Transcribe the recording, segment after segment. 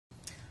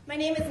My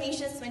name is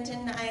Nisha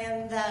Swinton. I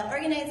am the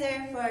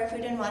organizer for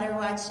Food and Water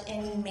Watch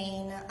in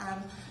Maine.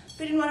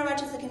 Food and Water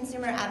Watch is a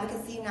consumer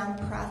advocacy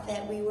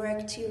nonprofit. We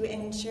work to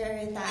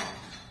ensure that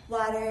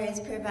water is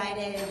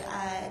provided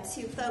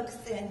to folks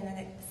in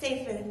a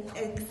safe,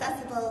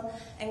 accessible,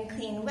 and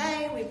clean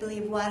way. We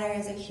believe water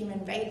is a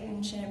human right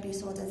and shouldn't be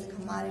sold as a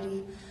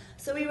commodity.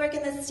 So we work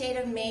in the state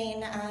of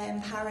Maine,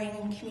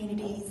 empowering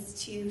communities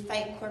to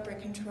fight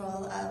corporate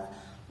control of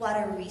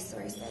water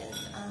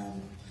resources.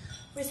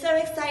 We're so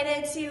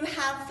excited to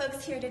have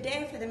folks here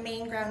today for the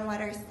Maine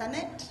Groundwater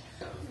Summit.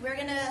 We're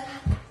going to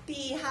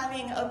be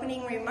having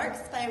opening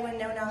remarks by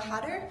Wenonah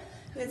Hauter,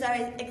 who is our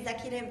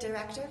Executive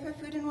Director for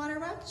Food and Water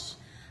Watch.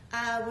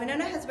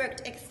 Wenonah has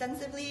worked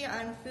extensively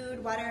on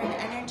food, water, and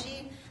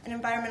energy and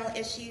environmental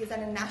issues at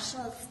a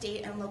national,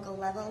 state, and local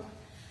level.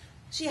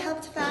 She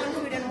helped found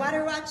Food and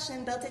Water Watch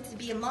and built it to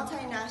be a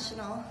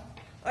multinational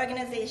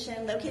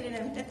organization located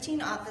in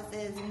 15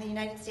 offices in the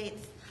United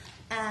States,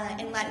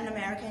 in Latin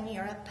America, and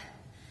Europe.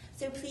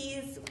 So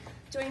please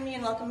join me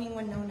in welcoming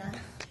Wenonah.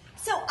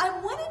 So I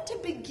wanted to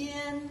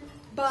begin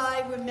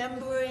by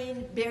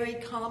remembering Barry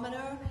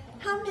Commoner.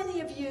 How many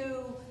of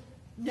you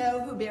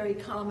know who Barry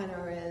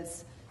Commoner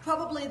is?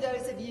 Probably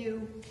those of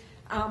you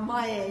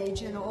my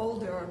age and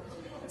older.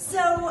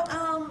 So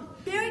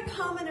Barry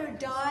Commoner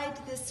died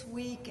this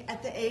week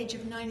at the age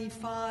of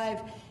 95,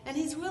 and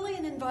he's really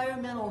an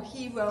environmental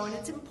hero, and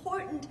it's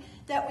important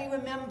that we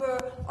remember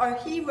our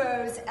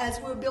heroes as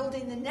we're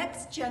building the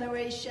next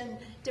generation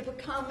to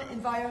become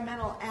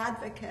environmental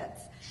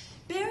advocates.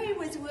 Barry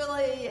was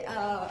really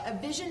a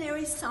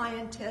visionary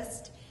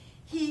scientist.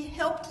 He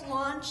helped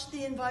launch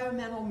the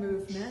environmental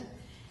movement,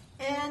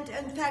 and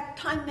in fact,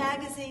 Time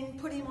magazine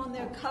put him on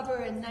their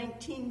cover in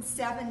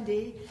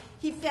 1970.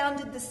 He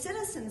founded the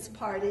Citizens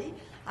Party.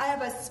 I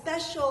have a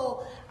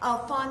special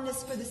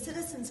fondness for the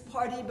Citizens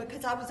Party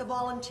because I was a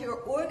volunteer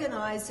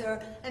organizer,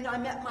 and I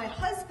met my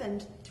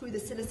husband through the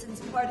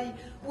Citizens Party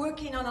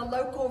working on a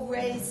local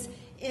race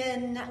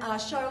in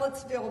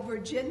Charlottesville,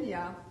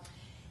 Virginia.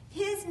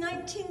 His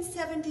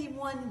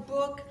 1971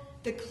 book,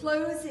 The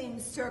Closing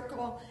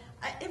Circle,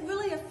 it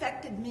really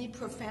affected me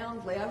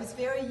profoundly. I was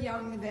very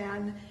young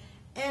then,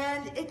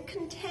 and it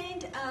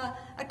contained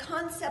a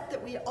concept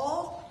that we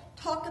all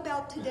talk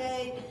about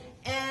today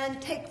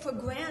and take for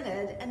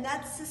granted, and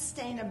that's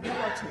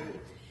sustainability.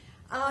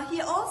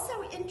 He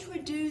also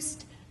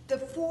introduced the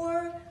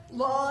 4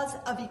 laws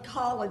of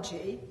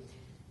ecology.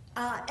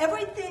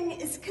 Everything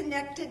is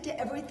connected to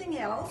everything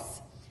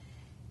else.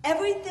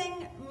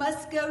 Everything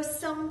must go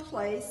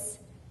someplace.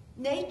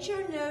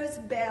 Nature knows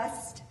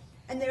best,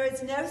 and there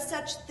is no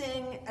such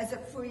thing as a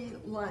free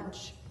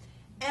lunch.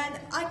 And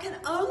I can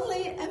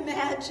only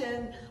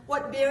imagine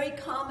what Barry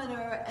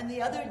Commoner and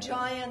the other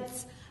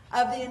giants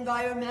of the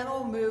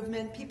environmental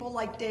movement, people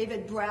like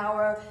David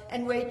Brower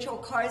and Rachel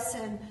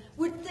Carson,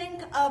 would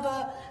think of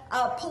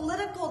a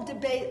political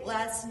debate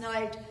last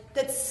night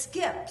that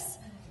skips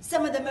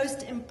some of the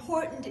most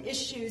important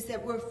issues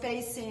that we're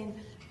facing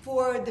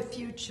for the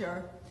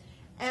future.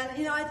 And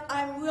you know,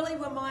 I'm really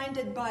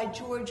reminded by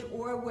George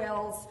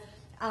Orwell's,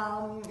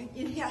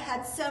 he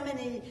had so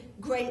many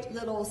great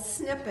little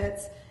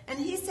snippets, and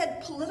he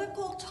said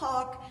political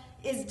talk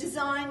is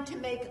designed to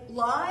make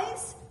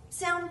lies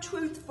sound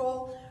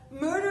truthful,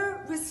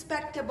 murder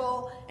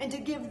respectable, and to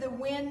give the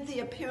wind the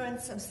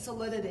appearance of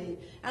solidity.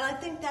 And I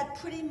think that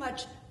pretty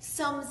much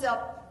sums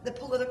up the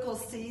political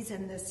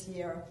season this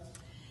year.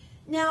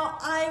 Now,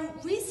 I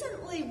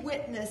recently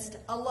witnessed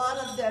a lot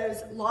of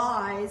those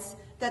lies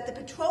that the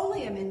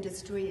petroleum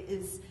industry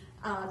is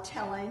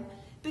telling,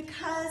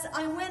 because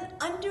I went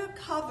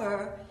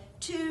undercover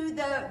to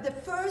the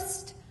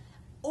first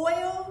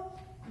oil,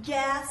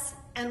 gas,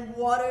 and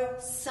water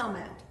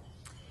summit.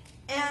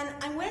 And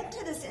I went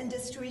to this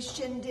industry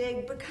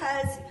shindig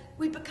because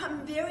we've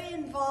become very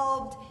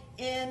involved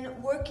in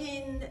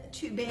working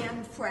to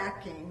ban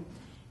fracking.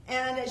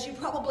 And as you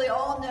probably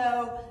all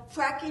know,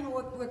 fracking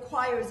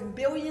requires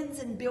billions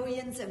and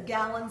billions of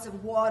gallons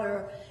of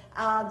water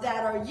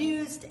that are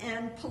used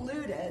and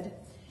polluted.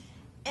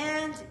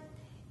 And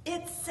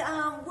it's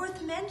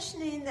worth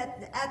mentioning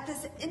that at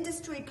this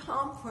industry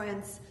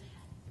conference,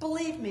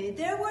 believe me,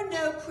 there were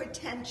no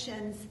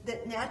pretensions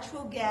that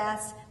natural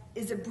gas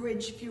is a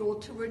bridge fuel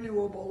to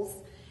renewables.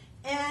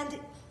 And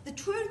the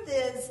truth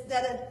is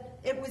that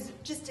it was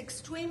just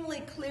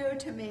extremely clear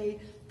to me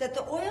that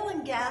the oil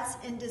and gas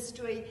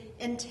industry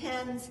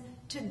intends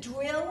to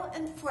drill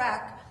and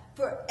frack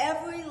for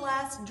every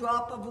last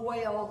drop of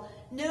oil,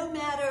 no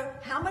matter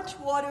how much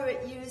water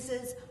it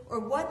uses or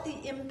what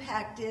the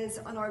impact is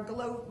on our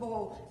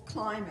global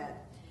climate.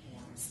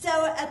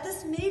 So at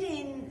this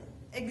meeting,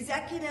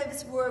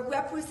 executives were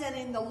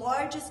representing the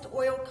largest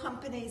oil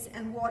companies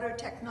and water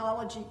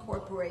technology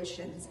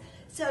corporations.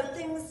 So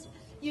things,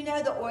 you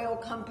know, the oil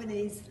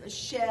companies,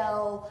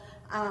 Shell,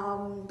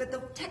 but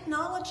the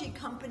technology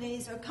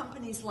companies are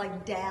companies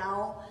like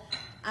Dow,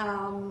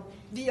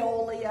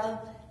 Veolia,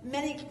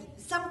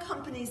 some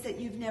companies that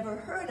you've never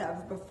heard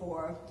of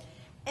before.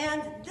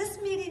 And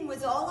this meeting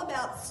was all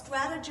about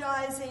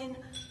strategizing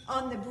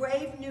on the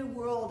brave new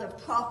world of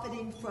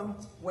profiting from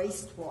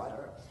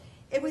wastewater.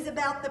 It was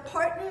about the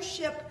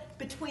partnership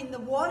between the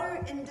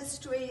water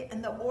industry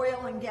and the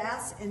oil and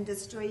gas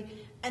industry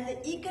and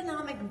the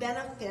economic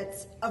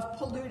benefits of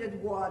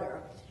polluted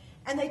water.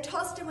 And they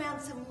tossed around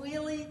some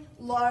really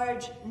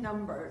large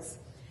numbers.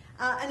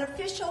 An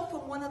official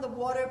from one of the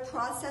water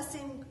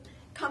processing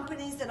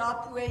companies that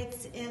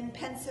operates in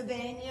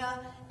Pennsylvania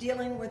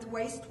dealing with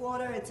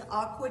wastewater, it's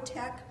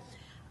Aquatech,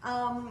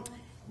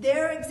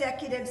 their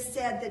executive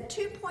said that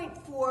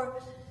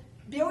 2.4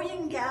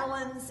 billion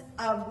gallons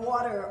of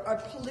water are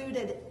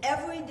polluted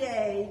every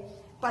day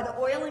by the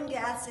oil and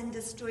gas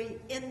industry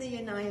in the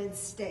United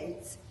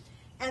States,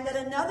 and that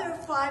another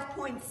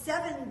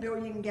 5.7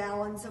 billion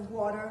gallons of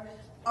water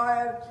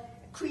are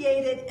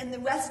created in the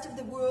rest of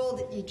the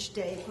world each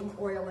day from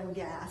oil and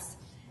gas.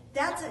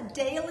 That's a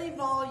daily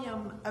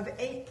volume of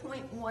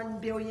 8.1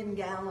 billion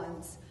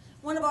gallons.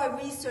 One of our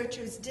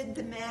researchers did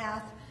the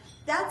math.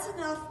 That's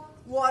enough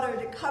water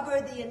to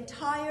cover the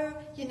entire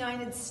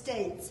United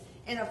States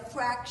in a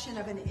fraction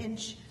of an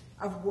inch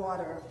of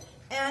water.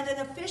 And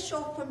an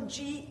official from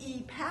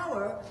GE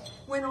Power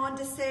went on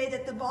to say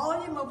that the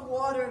volume of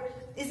water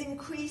is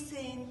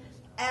increasing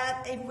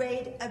at a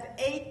rate of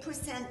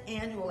 8%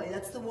 annually.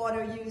 That's the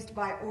water used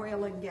by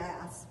oil and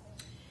gas.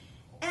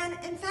 And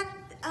in fact,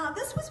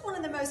 this was one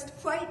of the most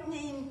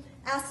frightening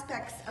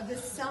aspects of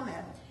this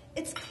summit.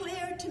 It's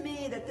clear to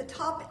me that the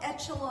top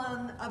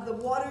echelon of the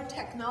water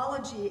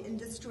technology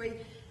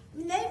industry,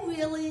 they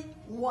really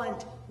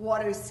want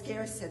water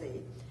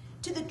scarcity.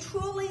 To the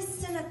truly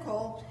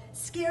cynical,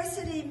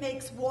 scarcity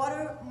makes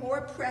water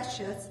more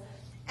precious,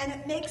 and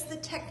it makes the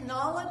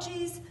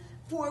technologies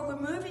for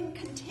removing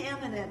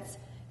contaminants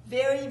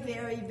very,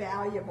 very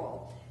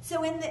valuable.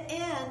 So in the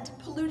end,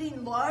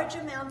 polluting large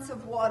amounts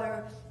of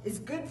water is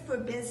good for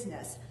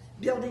business.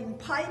 Building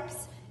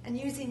pipes and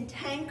using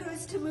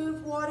tankers to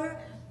move water,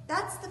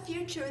 that's the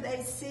future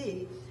they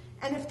see.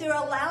 And if they're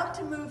allowed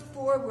to move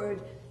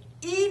forward,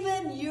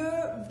 even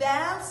your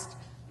vast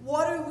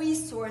water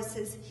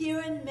resources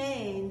here in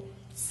Maine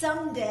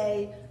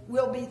someday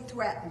will be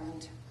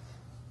threatened.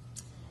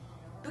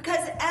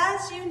 Because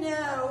as you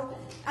know,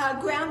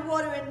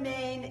 groundwater in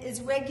Maine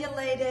is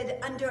regulated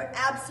under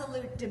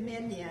absolute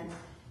dominion.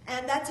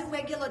 And that's a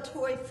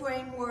regulatory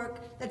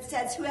framework that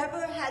says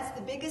whoever has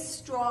the biggest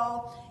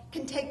straw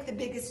can take the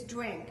biggest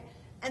drink.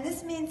 And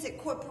this means that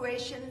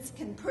corporations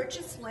can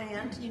purchase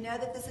land. You know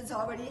that this is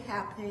already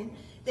happening.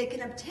 They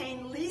can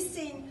obtain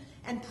leasing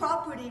and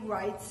property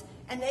rights,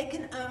 and they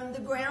can own the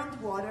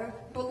groundwater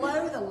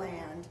below the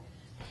land.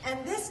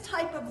 And this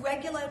type of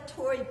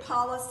regulatory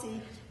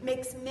policy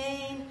makes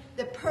Maine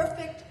the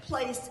perfect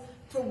place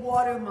for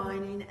water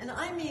mining, and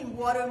I mean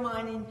water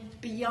mining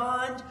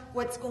beyond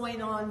what's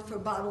going on for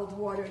bottled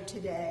water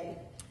today.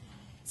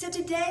 So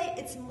today,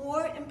 it's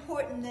more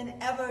important than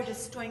ever to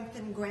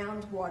strengthen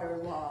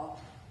groundwater law.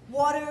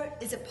 Water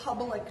is a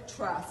public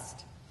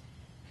trust.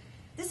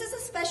 This is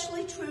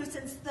especially true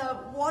since the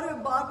water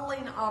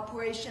bottling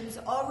operations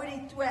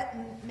already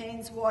threaten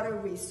Maine's water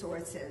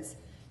resources.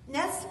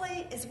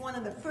 Nestle is one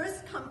of the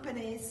first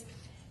companies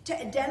to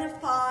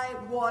identify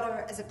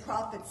water as a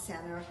profit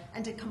center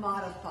and to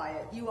commodify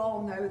it. You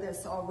all know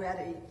this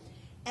already.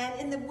 And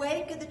in the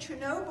wake of the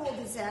Chernobyl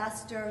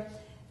disaster,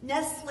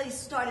 Nestle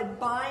started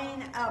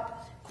buying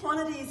up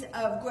quantities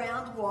of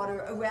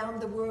groundwater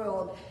around the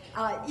world,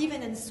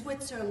 even in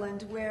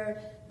Switzerland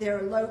where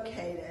they're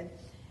located,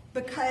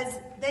 because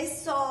they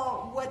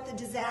saw what the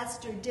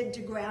disaster did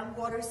to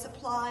groundwater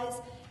supplies,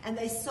 and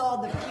they saw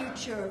the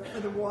future for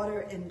the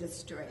water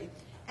industry.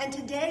 And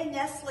today,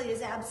 Nestle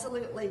is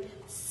absolutely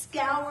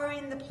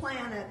scouring the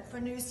planet for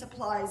new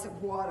supplies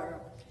of water.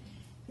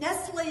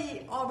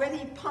 Nestle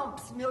already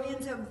pumps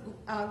millions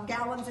of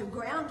gallons of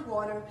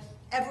groundwater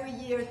every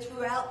year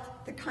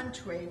throughout the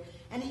country.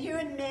 And here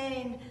in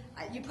Maine,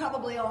 you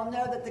probably all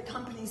know that the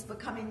company's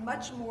becoming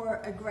much more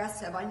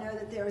aggressive. I know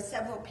that there are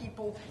several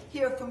people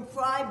here from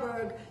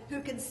Freiburg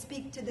who can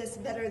speak to this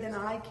better than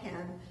I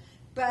can.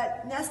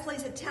 But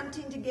Nestle's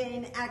attempting to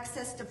gain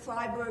access to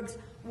Freiburg's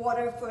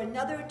water for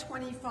another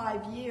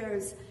 25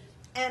 years.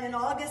 And in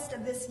August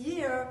of this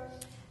year,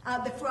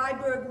 the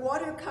Freiburg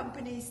Water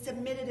Company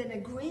submitted an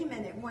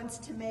agreement it wants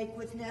to make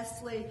with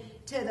Nestle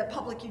to the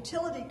Public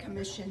Utility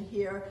Commission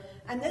here.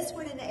 And this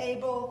would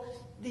enable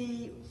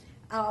the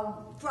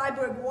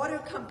Freiburg Water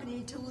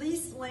Company to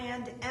lease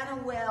land and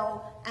a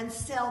well and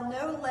sell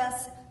no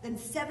less than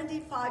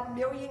 75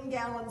 million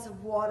gallons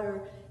of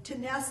water to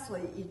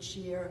Nestle each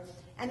year.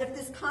 And if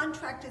this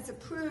contract is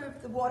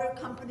approved, the water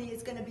company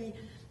is going to be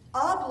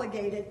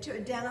obligated to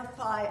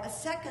identify a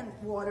second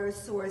water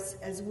source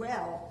as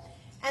well.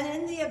 And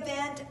in the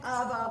event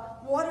of a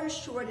water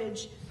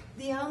shortage,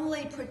 the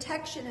only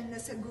protection in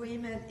this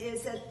agreement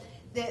is that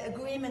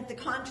the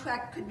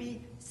contract could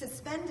be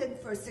suspended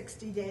for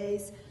 60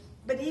 days,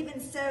 but even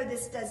so,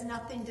 this does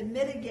nothing to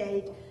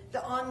mitigate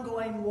the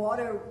ongoing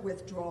water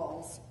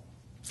withdrawals.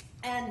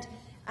 And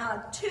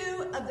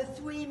Two of the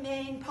three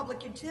Maine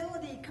public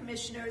utility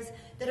commissioners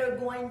that are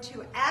going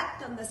to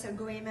act on this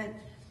agreement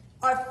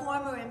are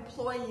former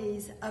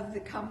employees of the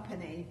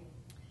company.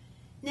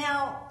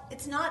 Now,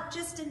 it's not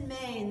just in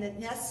Maine that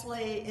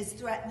Nestle is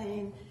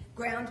threatening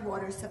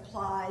groundwater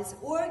supplies.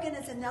 Oregon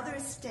is another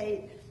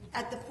state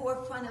at the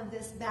forefront of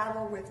this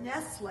battle with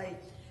Nestle.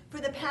 For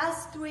the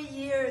past 3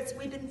 years,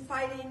 we've been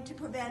fighting to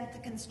prevent the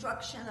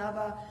construction of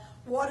a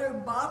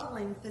water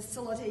bottling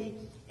facility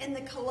in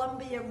the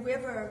Columbia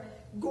River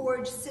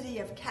Gorge city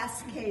of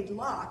Cascade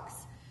Locks.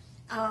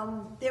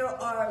 There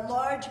are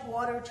large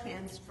water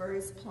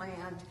transfers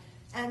planned,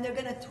 and they're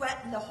going to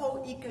threaten the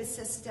whole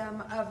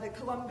ecosystem of the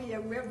Columbia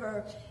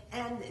River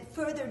and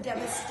further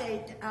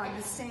devastate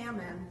the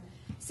salmon.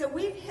 So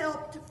we've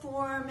helped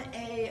form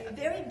a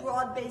very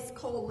broad-based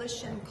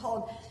coalition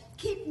called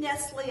Keep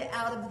Nestle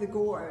Out of the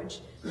Gorge,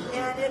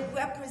 and it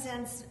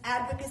represents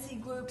advocacy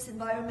groups,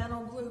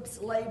 environmental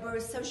groups, labor,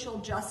 social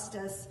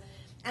justice,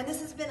 and this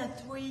has been a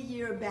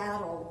 3-year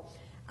battle.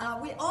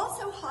 We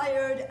also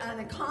hired an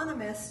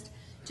economist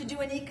to do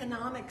an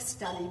economic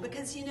study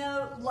because, you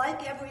know,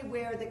 like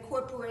everywhere that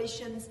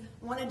corporations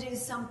want to do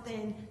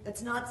something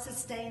that's not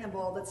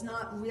sustainable, that's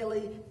not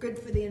really good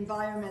for the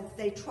environment,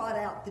 they trot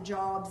out the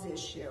jobs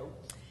issue.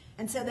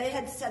 And so they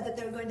had said that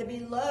there were going to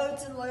be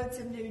loads and loads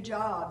of new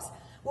jobs.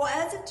 Well,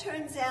 as it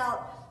turns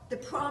out, the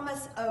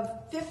promise of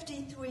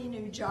 53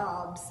 new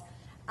jobs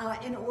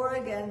in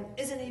Oregon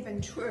isn't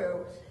even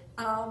true.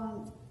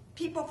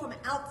 People from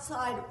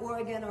outside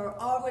Oregon are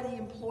already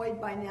employed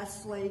by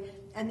Nestle,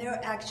 and they're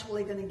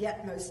actually going to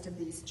get most of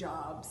these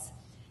jobs.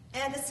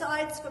 And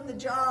aside from the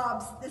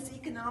jobs, this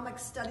economic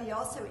study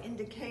also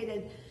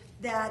indicated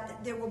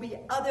that there will be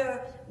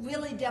other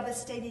really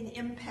devastating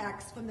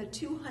impacts from the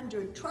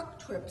 200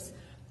 truck trips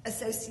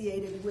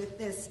associated with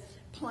this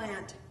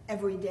plant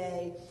every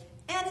day.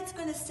 And it's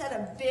going to set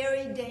a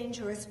very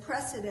dangerous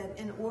precedent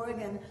in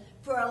Oregon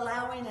for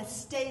allowing a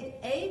state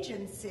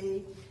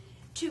agency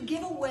to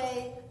give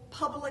away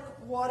public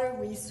water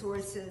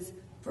resources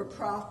for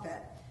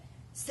profit.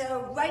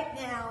 So right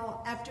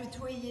now, after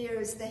 3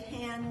 years, the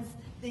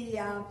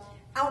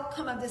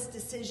outcome of this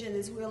decision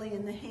is really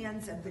in the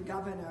hands of the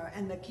governor,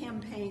 and the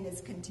campaign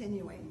is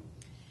continuing.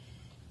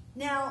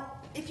 Now,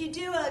 if you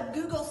do a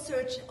Google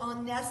search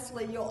on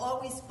Nestle, you'll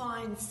always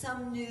find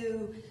some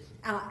new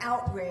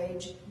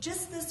outrage.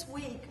 Just this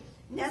week,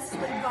 Nestle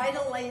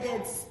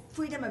violated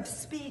freedom of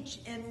speech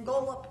in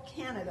Guelph,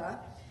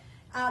 Canada.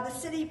 The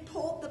city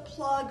pulled the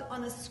plug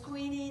on a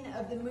screening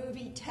of the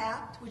movie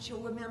Tapped, which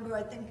you'll remember,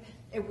 I think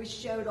it was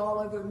showed all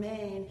over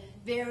Maine,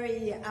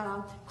 very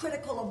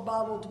critical of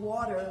bottled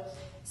water.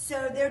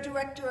 So their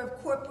director of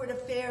corporate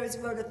affairs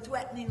wrote a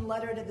threatening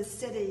letter to the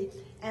city,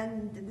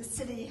 and the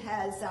city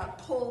has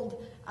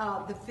pulled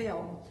the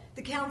film.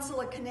 The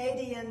Council of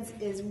Canadians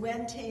is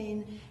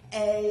renting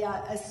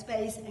a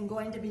space and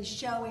going to be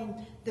showing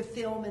the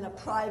film in a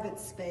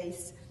private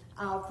space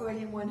for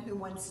anyone who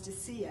wants to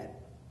see it.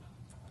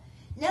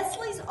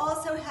 Nestle's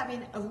also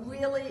having a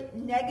really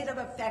negative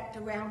effect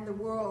around the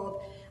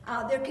world.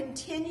 They're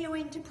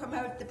continuing to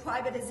promote the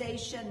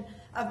privatization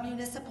of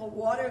municipal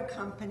water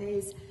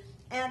companies,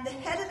 and the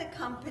head of the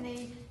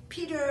company,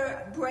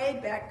 Peter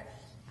Brabeck,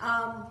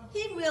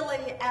 he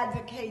really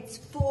advocates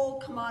full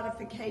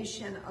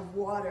commodification of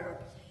water.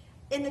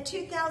 In the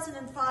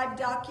 2005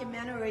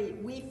 documentary,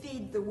 We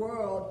Feed the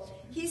World,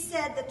 he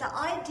said that the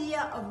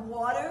idea of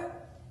water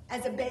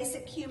as a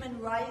basic human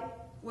right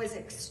was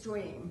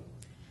extreme.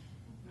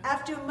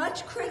 After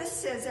much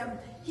criticism,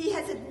 he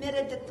has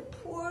admitted that the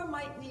poor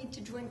might need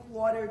to drink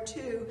water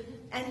too,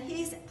 and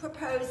he's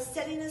proposed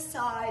setting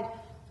aside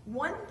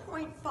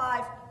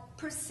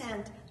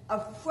 1.5%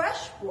 of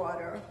fresh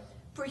water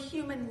for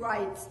human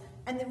rights,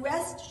 and the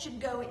rest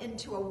should go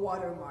into a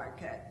water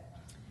market.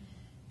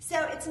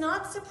 So it's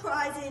not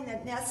surprising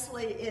that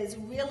Nestle is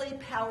really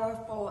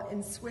powerful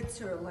in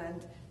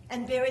Switzerland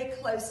and very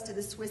close to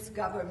the Swiss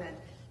government.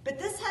 But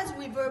this has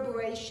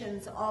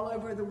reverberations all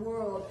over the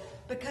world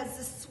because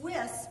the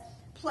Swiss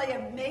play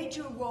a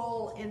major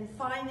role in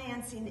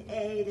financing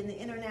aid in the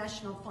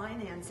international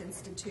finance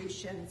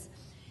institutions.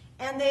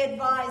 And they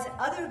advise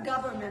other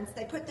governments,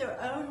 they put their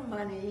own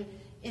money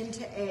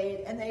into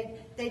aid, and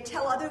they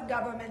tell other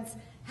governments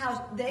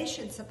how they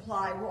should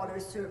supply water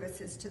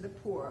services to the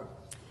poor.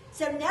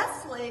 So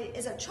Nestle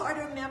is a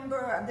charter member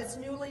of this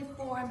newly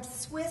formed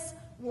Swiss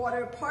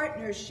Water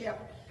Partnership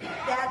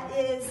that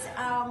is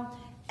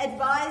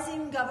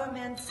advising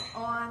governments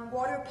on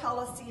water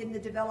policy in the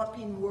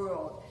developing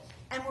world.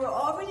 And we're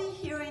already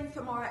hearing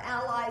from our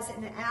allies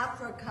in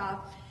Africa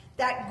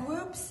that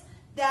groups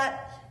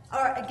that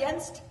are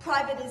against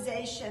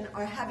privatization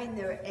are having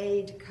their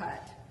aid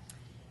cut.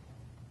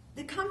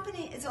 The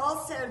company is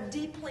also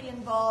deeply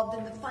involved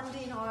in the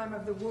funding arm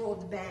of the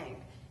World Bank.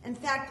 In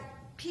fact,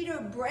 Peter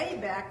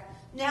Brabeck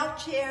now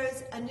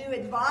chairs a new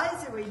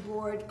advisory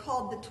board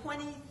called the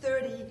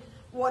 2030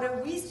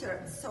 Water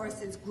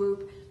Resources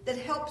Group that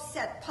helps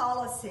set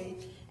policy.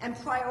 and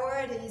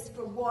priorities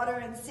for water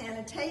and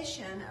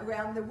sanitation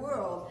around the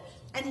world.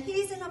 And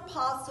he's an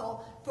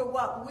apostle for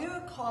what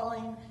we're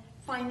calling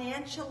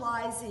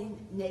financializing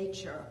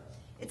nature.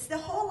 It's the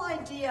whole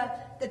idea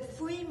that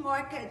free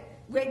market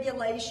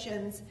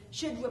regulations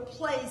should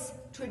replace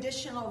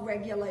traditional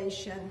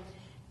regulation.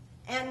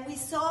 And we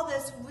saw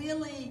this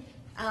really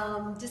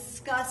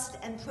discussed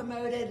and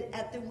promoted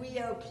at the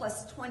Rio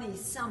 +20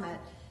 summit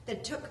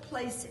that took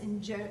place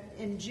in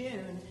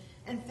June.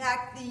 In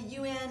fact, the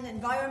UN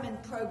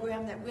Environment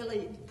Program that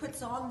really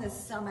puts on this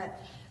summit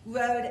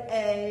wrote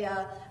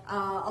a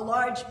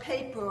large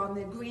paper on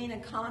the green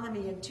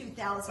economy in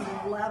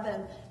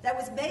 2011 that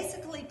was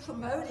basically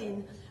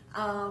promoting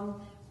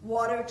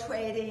water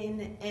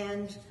trading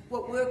and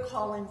what we're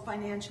calling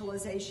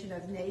financialization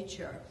of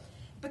nature.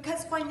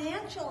 Because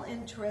financial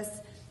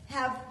interests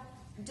have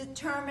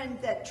determined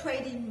that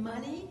trading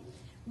money,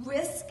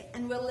 risk,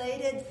 and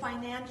related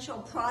financial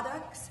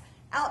products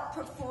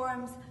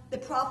outperforms the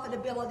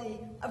profitability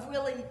of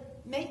really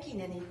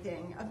making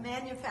anything, of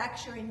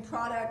manufacturing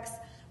products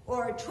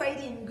or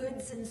trading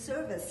goods and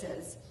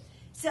services.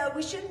 So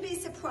we shouldn't be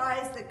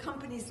surprised that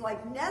companies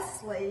like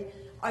Nestle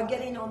are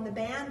getting on the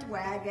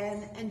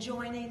bandwagon and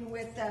joining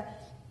with the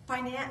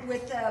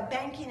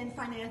banking and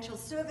financial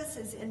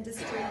services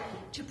industry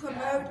to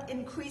promote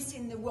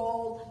increasing the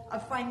role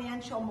of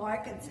financial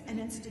markets and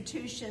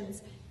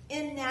institutions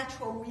in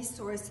natural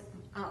resource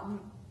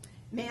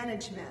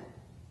management.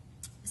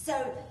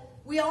 So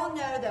we all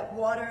know that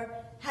water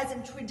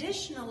hasn't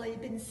traditionally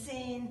been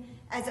seen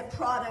as a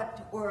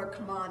product or a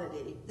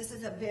commodity. This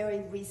is a very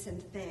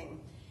recent thing.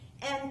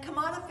 And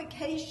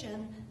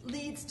commodification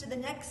leads to the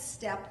next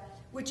step,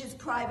 which is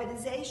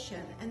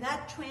privatization, and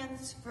that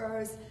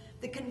transfers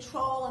the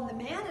control and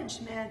the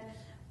management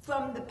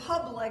from the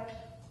public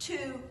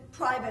to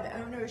private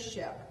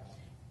ownership.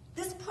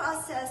 This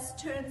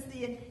process turns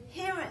the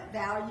inherent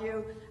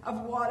value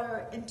of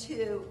water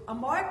into a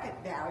market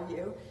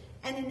value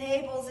and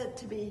enables it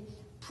to be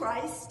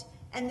priced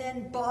and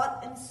then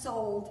bought and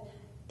sold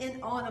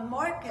on a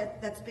market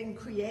that's been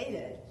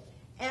created.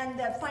 And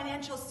the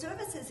financial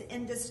services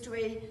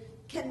industry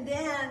can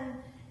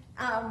then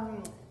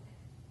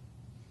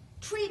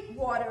treat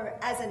water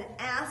as an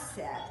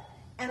asset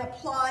and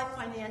apply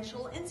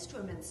financial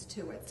instruments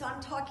to it. So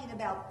I'm talking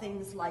about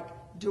things like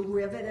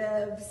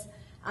derivatives,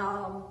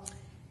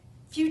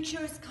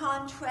 futures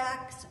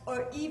contracts,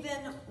 or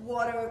even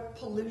water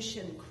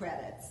pollution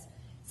credits.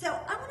 So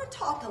I'm going to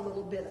talk a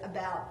little bit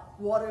about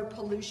water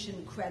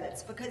pollution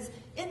credits because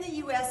in the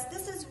U.S.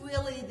 this is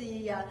really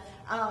the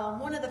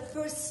one of the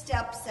first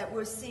steps that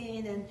we're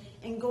seeing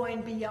in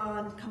going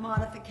beyond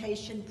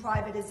commodification,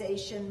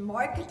 privatization,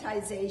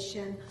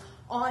 marketization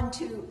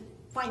onto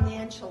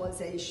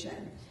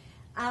financialization.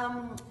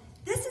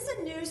 This is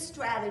a new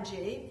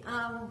strategy.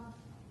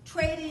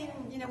 Trading,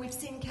 we've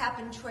seen cap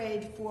and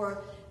trade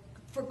for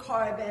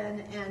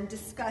carbon and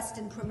discussed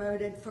and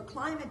promoted for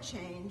climate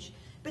change,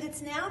 but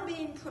it's now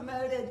being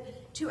promoted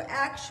to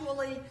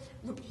actually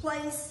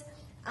replace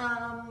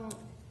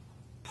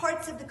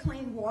parts of the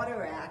Clean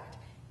Water Act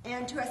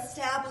and to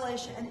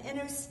establish an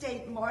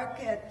interstate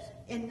market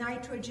in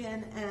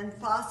nitrogen and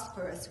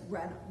phosphorus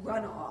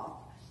runoff.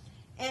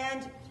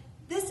 And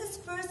this is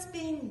first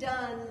being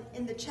done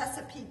in the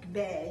Chesapeake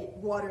Bay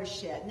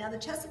watershed. Now, the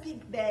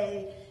Chesapeake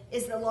Bay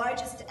is the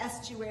largest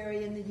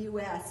estuary in the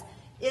U.S.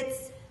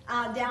 It's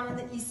down on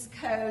the East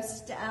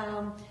Coast.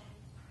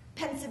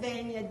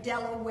 Pennsylvania,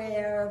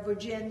 Delaware,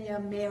 Virginia,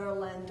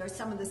 Maryland are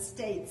some of the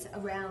states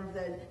around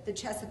the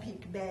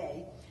Chesapeake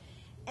Bay.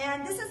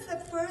 And this is the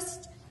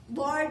first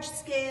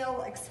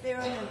large-scale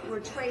experiment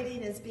where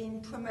trading is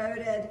being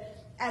promoted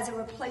as a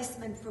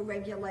replacement for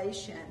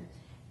regulation.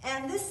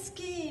 And this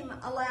scheme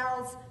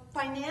allows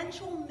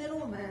financial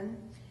middlemen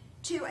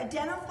to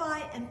identify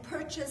and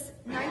purchase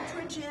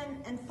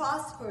nitrogen and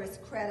phosphorus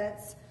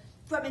credits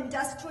from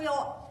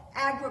industrial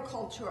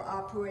agriculture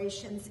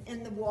operations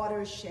in the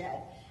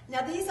watershed.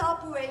 Now, these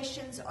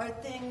operations are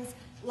things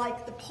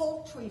like the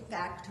poultry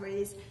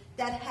factories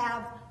that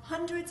have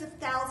hundreds of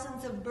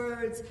thousands of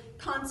birds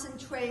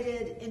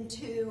concentrated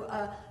into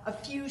a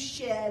few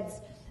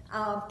sheds.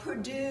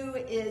 Purdue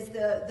is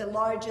the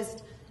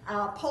largest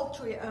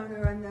poultry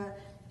owner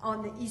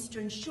on the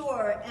Eastern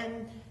Shore,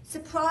 and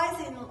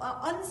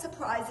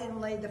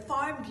unsurprisingly, the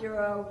Farm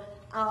Bureau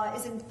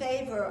is in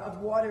favor of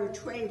water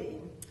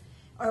trading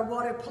or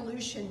water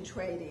pollution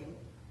trading.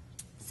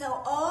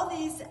 So all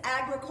these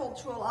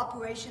agricultural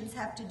operations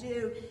have to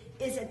do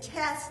is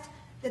attest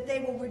that they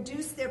will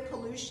reduce their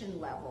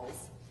pollution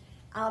levels.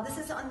 This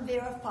is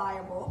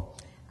unverifiable.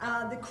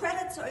 The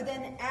credits are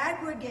then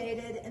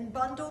aggregated and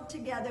bundled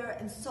together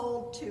and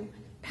sold to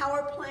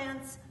power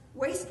plants,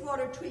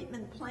 wastewater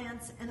treatment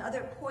plants, and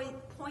other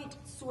point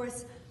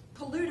source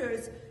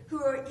polluters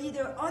who are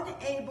either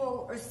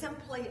unable or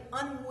simply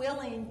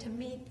unwilling to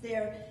meet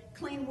their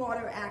Clean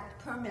Water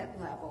Act permit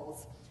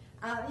levels.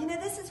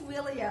 This is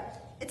really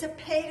it's a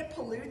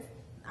pay-to-pollute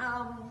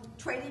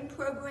trading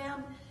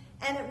program,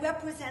 and it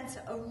represents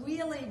a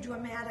really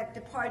dramatic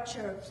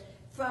departure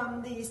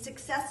from the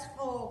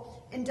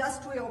successful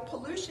industrial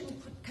pollution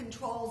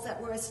controls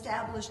that were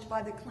established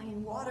by the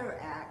Clean Water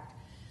Act.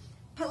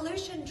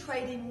 Pollution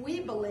trading, we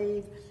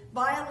believe,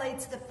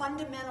 violates the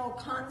fundamental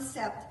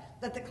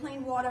concept that the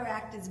Clean Water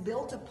Act is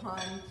built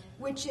upon,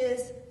 which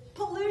is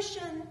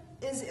pollution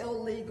is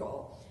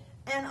illegal.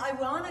 And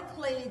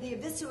ironically, the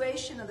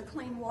evisceration of the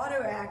Clean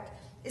Water Act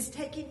is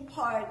taking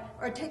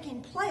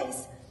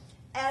place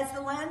as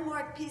the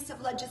landmark piece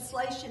of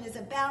legislation is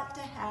about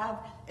to have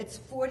its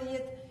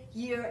 40th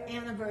year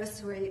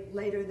anniversary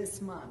later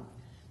this month.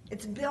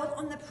 It's built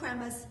on the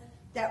premise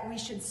that we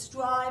should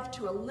strive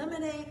to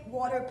eliminate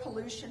water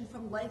pollution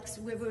from lakes,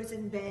 rivers,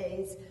 and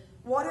bays.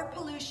 Water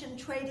pollution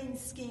trading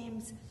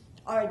schemes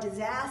are a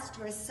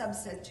disastrous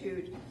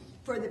substitute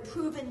for the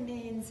proven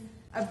means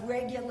of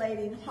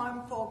regulating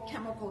harmful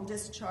chemical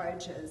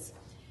discharges.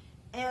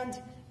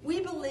 And we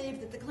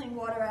believe that the Clean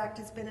Water Act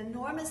has been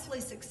enormously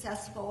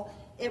successful.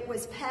 It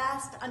was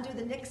passed under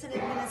the Nixon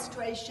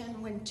administration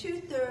when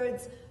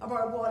 2/3 of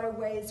our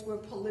waterways were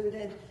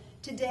polluted.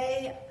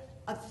 Today,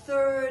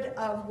 1/3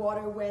 of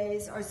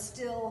waterways are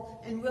still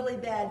in really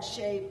bad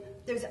shape.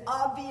 There's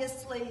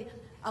obviously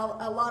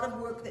a lot of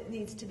work that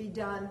needs to be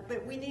done,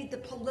 but we need the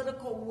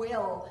political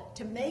will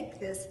to make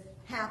this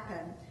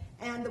happen.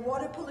 And the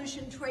water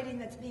pollution trading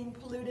that's being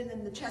polluted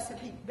in the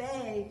Chesapeake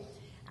Bay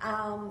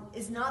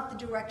is not the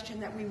direction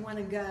that we want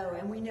to go,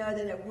 and we know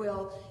that it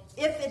will,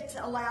 if it's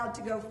allowed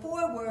to go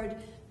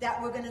forward,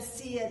 that we're going to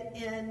see it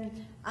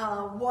in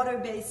water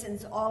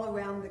basins all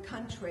around the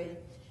country.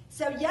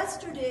 So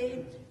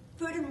yesterday,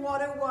 Food and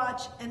Water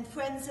Watch and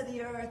Friends of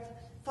the Earth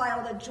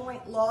filed a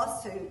joint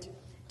lawsuit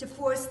to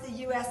force the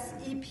U.S.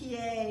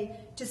 EPA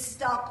to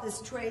stop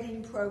this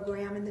trading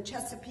program in the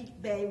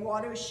Chesapeake Bay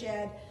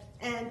watershed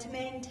and to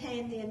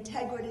maintain the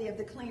integrity of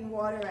the Clean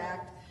Water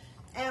Act.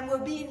 And we're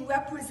being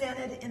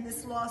represented in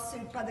this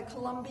lawsuit by the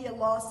Columbia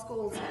Law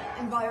School's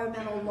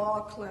Environmental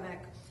Law Clinic.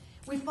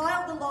 We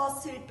filed the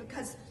lawsuit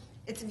because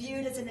it's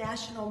viewed as a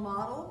national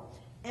model,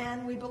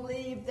 and we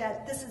believe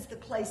that this is the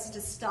place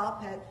to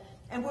stop it.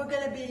 And we're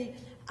going to be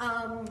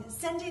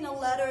sending a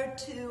letter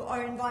to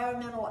our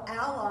environmental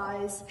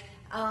allies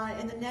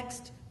in the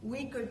next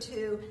week or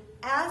two,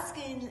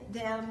 asking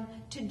them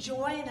to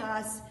join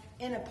us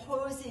in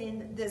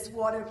opposing this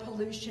water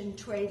pollution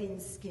trading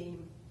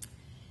scheme.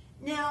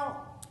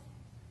 Now,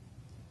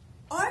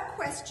 our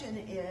question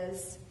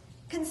is,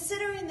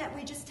 considering that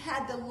we just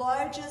had the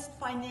largest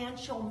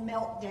financial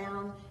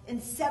meltdown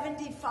in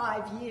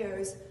 75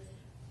 years,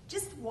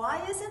 just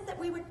why is it that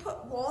we would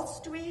put Wall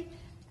Street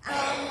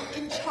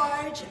in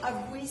charge of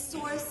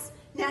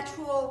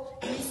natural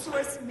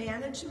resource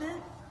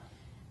management?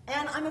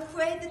 And I'm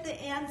afraid that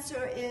the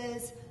answer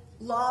is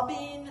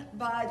lobbying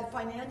by the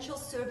financial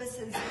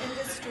services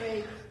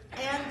industry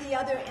and the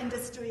other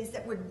industries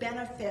that would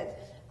benefit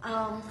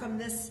from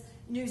this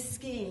new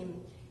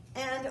scheme.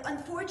 And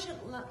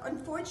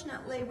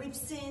unfortunately, we've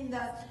seen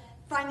the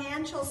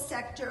financial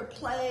sector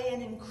play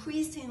an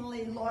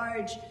increasingly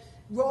large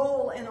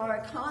role in our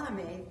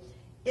economy.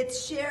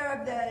 Its share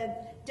of the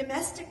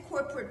domestic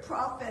corporate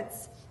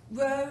profits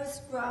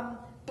rose from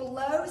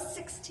below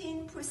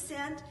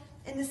 16%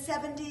 in the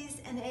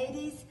 70s and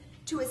 80s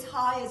to as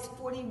high as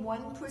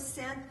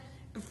 41%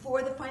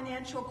 before the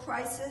financial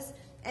crisis,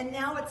 and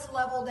now it's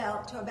leveled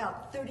out to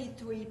about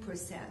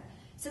 33%.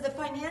 So the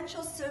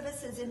financial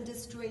services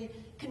industry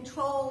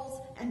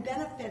controls and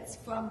benefits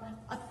from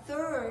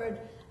 1/3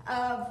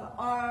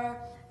 of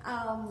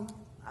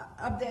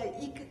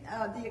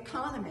the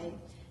economy.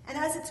 And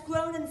as it's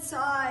grown in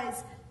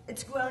size,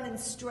 it's grown in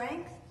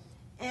strength,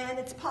 and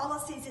its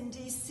policies in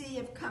D.C.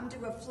 have come to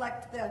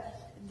reflect the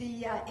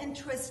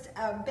interest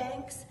of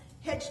banks,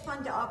 hedge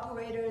fund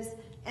operators,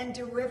 and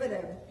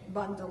derivative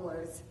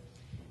bundlers.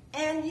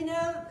 And you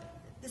know,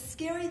 the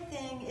scary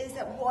thing is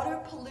that water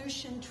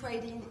pollution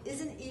trading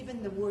isn't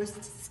even the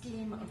worst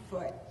scheme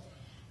afoot.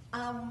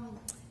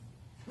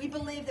 We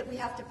believe that we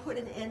have to put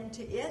an end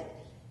to it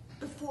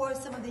before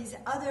some of these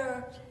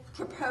other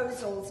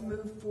proposals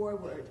move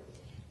forward.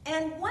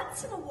 And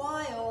once in a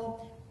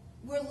while,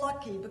 we're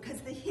lucky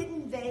because the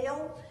hidden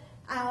veil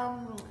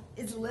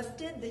is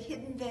lifted, the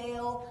hidden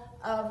veil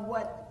of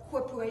what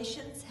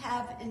corporations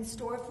have in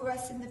store for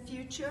us in the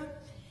future.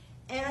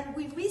 And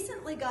we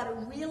recently got a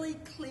really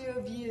clear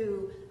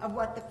view of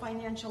what the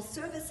financial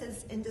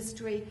services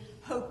industry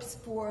hopes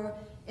for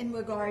in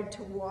regard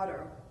to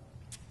water.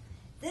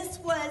 This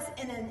was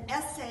in an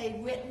essay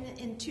written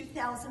in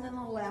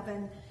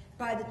 2011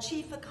 by the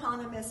chief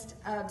economist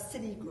of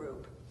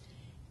Citigroup.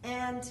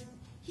 And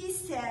he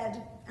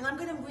said, and I'm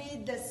going to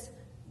read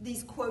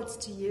these quotes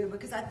to you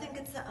because I think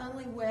it's the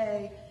only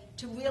way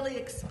to really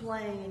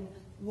explain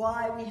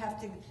why we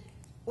have to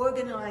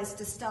organize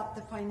to stop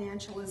the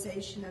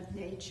financialization of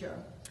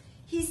nature.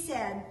 He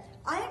said,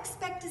 I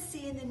expect to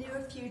see in the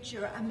near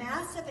future a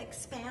massive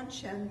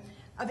expansion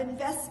of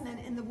investment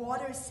in the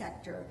water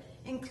sector,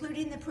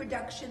 including the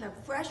production of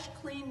fresh,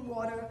 clean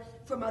water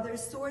from other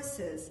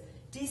sources,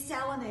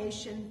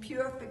 desalination,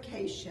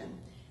 purification.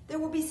 There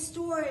will be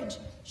storage,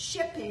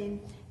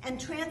 shipping, and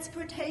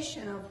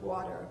transportation of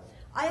water.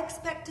 I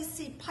expect to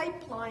see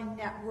pipeline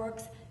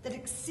networks that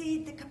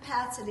exceed the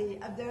capacity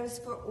of those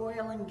for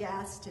oil and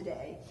gas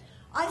today.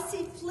 I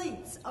see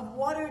fleets of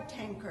water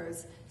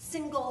tankers,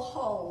 single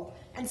hull,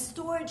 and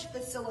storage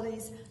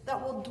facilities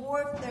that will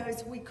dwarf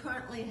those we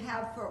currently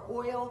have for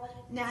oil,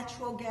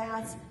 natural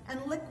gas,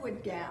 and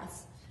liquid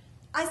gas.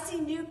 I see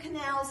new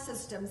canal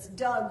systems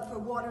dug for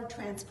water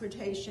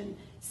transportation,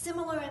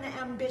 similar in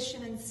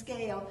ambition and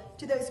scale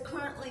to those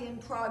currently in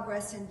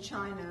progress in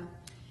China.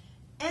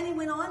 And he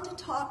went on to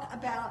talk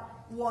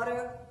about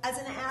water as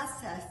an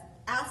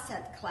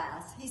asset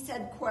class. He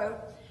said, quote,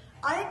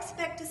 I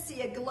expect to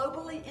see a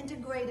globally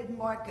integrated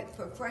market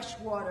for fresh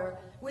water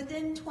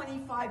within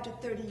 25 to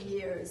 30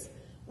 years.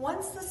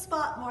 Once the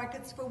spot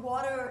markets for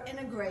water are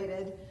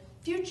integrated,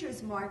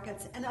 futures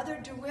markets and other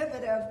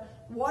derivative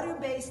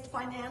water-based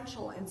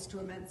financial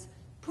instruments,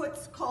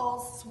 puts,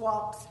 calls,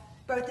 swaps,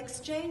 both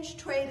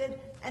exchange-traded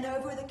and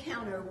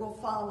over-the-counter will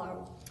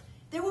follow.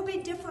 There will be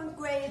different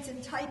grades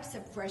and types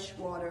of fresh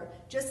water,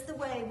 just the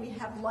way we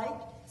have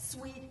light,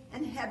 sweet,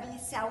 and heavy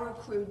sour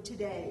crude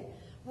today.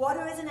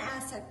 Water as an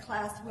asset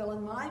class will,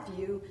 in my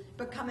view,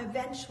 become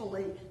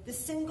eventually the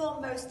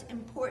single most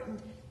important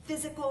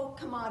physical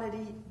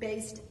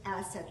commodity-based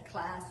asset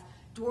class,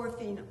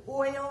 dwarfing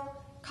oil,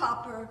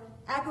 copper,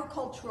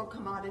 agricultural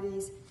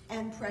commodities,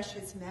 and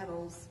precious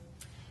metals.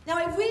 Now,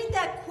 I read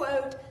that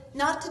quote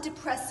not to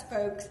depress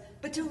folks,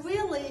 but to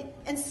really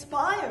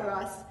inspire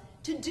us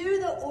to do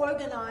the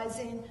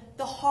organizing,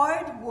 the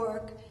hard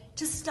work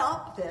to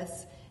stop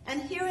this. And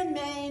here in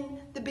Maine,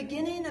 the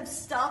beginning of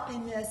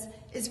stopping this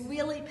is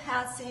really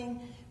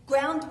passing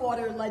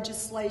groundwater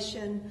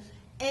legislation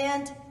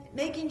and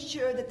making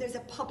sure that there's a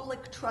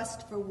public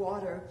trust for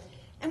water.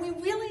 And we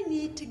really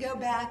need to go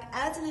back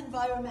as an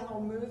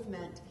environmental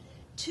movement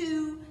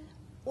to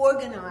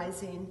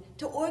organizing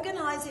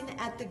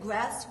at the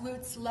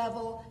grassroots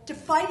level, to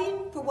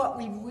fighting for what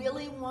we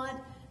really want,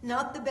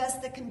 not the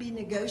best that can be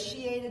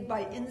negotiated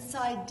by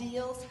inside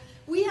deals.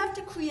 We have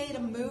to create a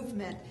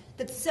movement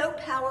that's so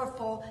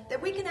powerful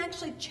that we can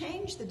actually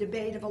change the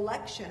debate of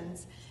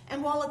elections.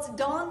 And while it's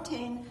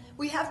daunting,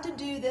 we have to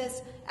do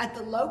this at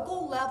the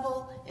local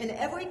level, in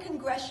every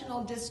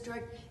congressional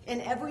district,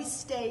 in every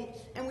state,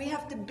 and we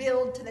have to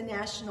build to the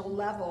national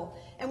level.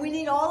 And we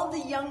need all of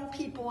the young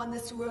people in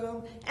this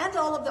room and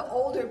all of the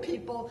older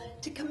people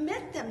to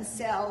commit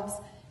themselves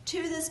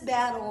to this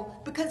battle,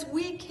 because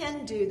we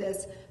can do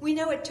this. We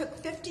know it took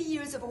 50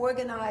 years of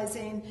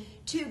organizing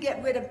to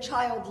get rid of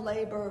child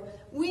labor.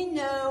 We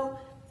know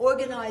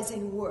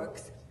organizing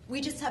works.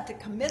 We just have to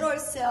commit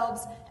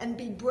ourselves and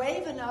be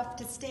brave enough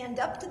to stand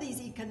up to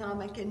these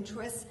economic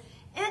interests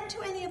and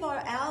to any of our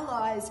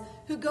allies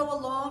who go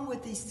along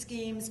with these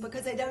schemes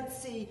because they don't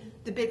see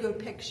the bigger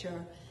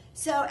picture.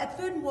 So at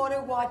Food and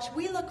Water Watch,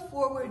 we look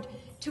forward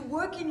to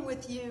working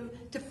with you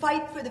to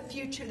fight for the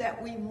future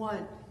that we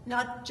want,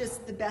 not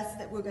just the best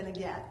that we're going to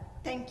get.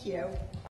 Thank you.